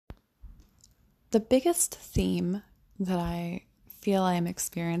The biggest theme that I feel I'm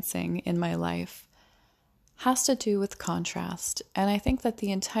experiencing in my life has to do with contrast. And I think that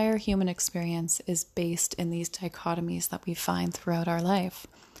the entire human experience is based in these dichotomies that we find throughout our life.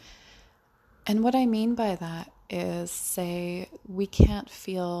 And what I mean by that is, say, we can't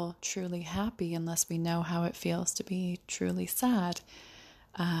feel truly happy unless we know how it feels to be truly sad.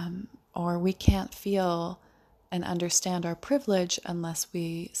 Or we can't feel and understand our privilege unless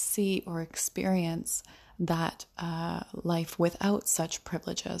we see or experience that life without such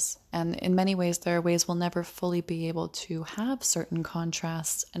privileges. And in many ways, there are ways we'll never fully be able to have certain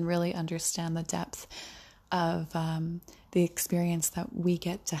contrasts and really understand the depth of the experience that we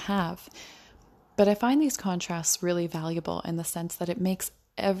get to have. But I find these contrasts really valuable in the sense that it makes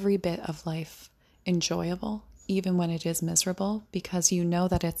every bit of life enjoyable, even when it is miserable, because you know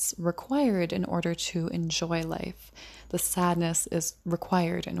that it's required in order to enjoy life. The sadness is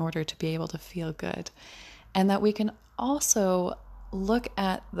required in order to be able to feel good. And that we can also look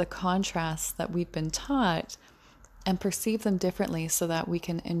at the contrasts that we've been taught and perceive them differently so that we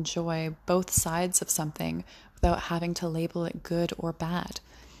can enjoy both sides of something without having to label it good or bad.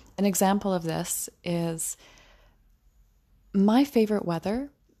 An example of this is my favorite weather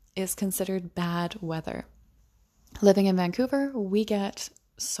is considered bad weather. Living in Vancouver, we get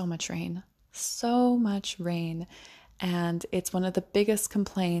so much rain. And it's one of the biggest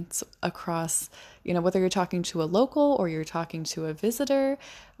complaints across, whether you're talking to a local or you're talking to a visitor,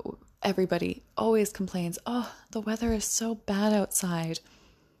 everybody always complains, oh, the weather is so bad outside.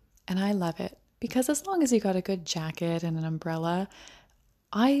 And I love it because as long as you got a good jacket and an umbrella,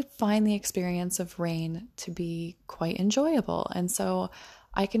 I find the experience of rain to be quite enjoyable. And so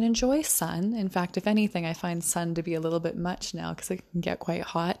I can enjoy sun. In fact, if anything, I find sun to be a little bit much now because it can get quite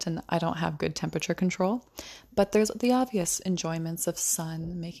hot and I don't have good temperature control. But there's the obvious enjoyments of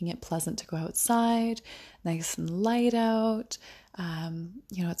sun, making it pleasant to go outside, nice and light out.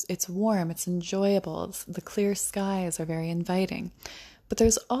 It's warm, it's enjoyable. The clear skies are very inviting. But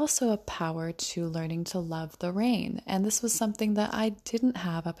there's also a power to learning to love the rain. And this was something that I didn't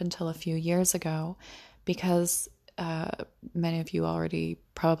have up until a few years ago because many of you already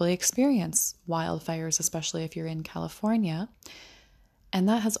probably experience wildfires, especially if you're in California. And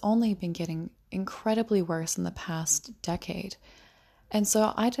that has only been getting incredibly worse in the past decade. And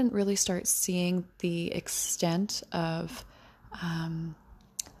so I didn't really start seeing the extent of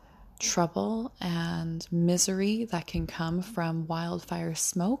trouble and misery that can come from wildfire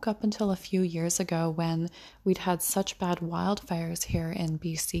smoke up until a few years ago when we'd had such bad wildfires here in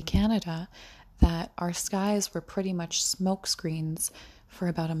BC, Canada, that our skies were pretty much smoke screens for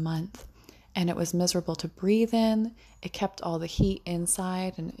about a month. And it was miserable to breathe in. It kept all the heat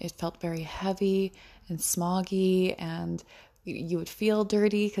inside and it felt very heavy and smoggy, and you would feel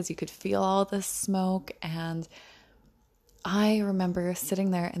dirty because you could feel all this smoke. And I remember sitting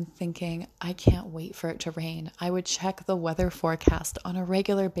there and thinking, I can't wait for it to rain. I would check the weather forecast on a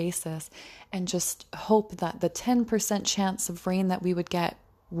regular basis and just hope that the 10% chance of rain that we would get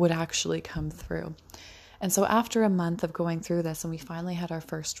would actually come through. And so after a month of going through this and we finally had our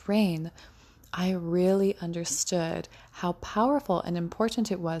first rain, I really understood how powerful and important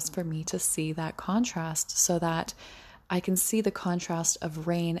it was for me to see that contrast so that I can see the contrast of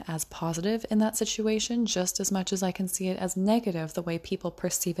rain as positive in that situation just as much as I can see it as negative, the way people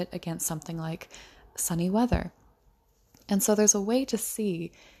perceive it against something like sunny weather. And so there's a way to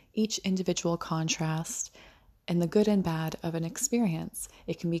see each individual contrast and the good and bad of an experience.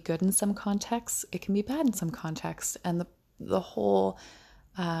 It can be good in some contexts, it can be bad in some contexts, and the whole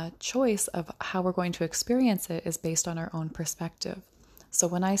choice of how we're going to experience it is based on our own perspective. So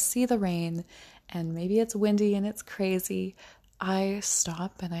when I see the rain and maybe it's windy and it's crazy, I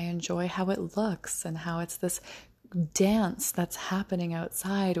stop and I enjoy how it looks and how it's this dance that's happening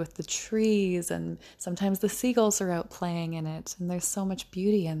outside with the trees, and sometimes the seagulls are out playing in it, and there's so much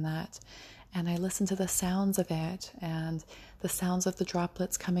beauty in that. And I listen to the sounds of it and the sounds of the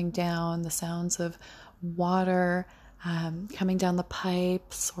droplets coming down, the sounds of water coming down the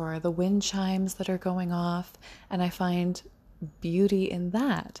pipes, or the wind chimes that are going off, and I find beauty in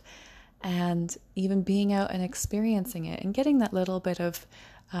that. And even being out and experiencing it and getting that little bit of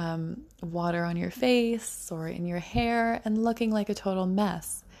water on your face or in your hair and looking like a total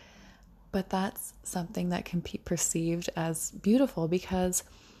mess. But that's something that can be perceived as beautiful, because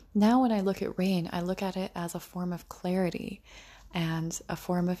now when I look at rain, I look at it as a form of clarity and a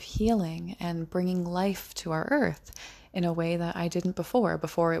form of healing and bringing life to our earth in a way that I didn't before.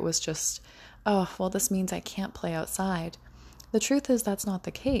 Before it was just, oh, well, this means I can't play outside. The truth is that's not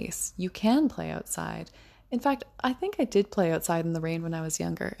the case. You can play outside. In fact, I think I did play outside in the rain when I was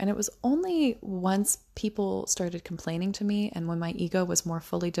younger, and it was only once people started complaining to me and when my ego was more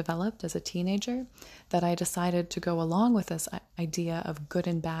fully developed as a teenager that I decided to go along with this idea of good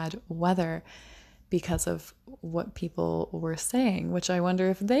and bad weather because of what people were saying, which I wonder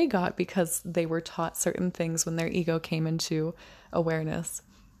if they got because they were taught certain things when their ego came into awareness.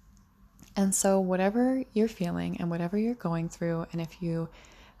 And so, whatever you're feeling and whatever you're going through, and if you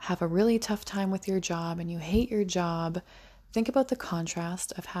have a really tough time with your job and you hate your job, think about the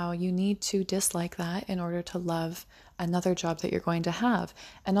contrast of how you need to dislike that in order to love another job that you're going to have.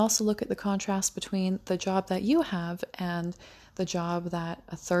 And also look at the contrast between the job that you have and the job that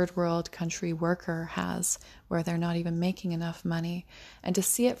a third world country worker has, where they're not even making enough money. And to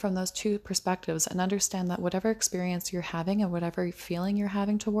see it from those two perspectives and understand that whatever experience you're having and whatever feeling you're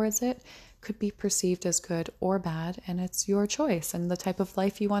having towards it could be perceived as good or bad, and it's your choice and the type of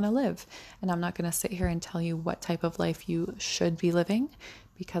life you want to live. And I'm not going to sit here and tell you what type of life you should be living,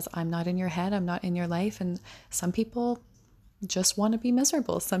 because I'm not in your head, I'm not in your life, and some people just want to be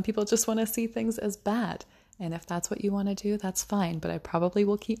miserable. Some people just want to see things as bad. And if that's what you want to do, that's fine, but I probably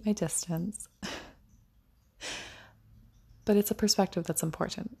will keep my distance. But it's a perspective that's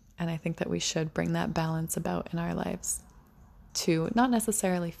important, and I think that we should bring that balance about in our lives to not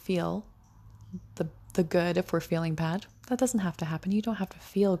necessarily feel the good if we're feeling bad. That doesn't have to happen. You don't have to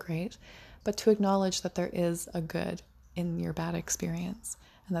feel great, but to acknowledge that there is a good in your bad experience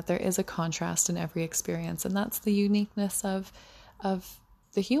and that there is a contrast in every experience. And that's the uniqueness of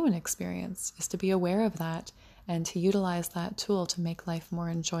the human experience, is to be aware of that and to utilize that tool to make life more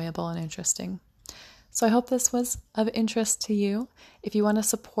enjoyable and interesting. So I hope this was of interest to you. If you want to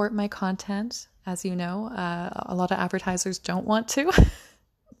support my content, as you know, a lot of advertisers don't want to.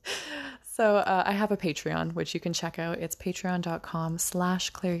 So I have a Patreon, which you can check out. It's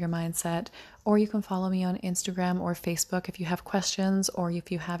patreon.com/clearyourmindset, or you can follow me on Instagram or Facebook if you have questions, or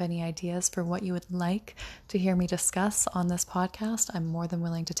if you have any ideas for what you would like to hear me discuss on this podcast. I'm more than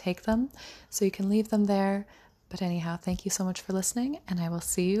willing to take them. So you can leave them there. But anyhow, thank you so much for listening, and I will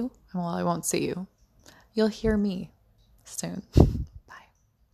see you. Well, I won't see you. You'll hear me soon.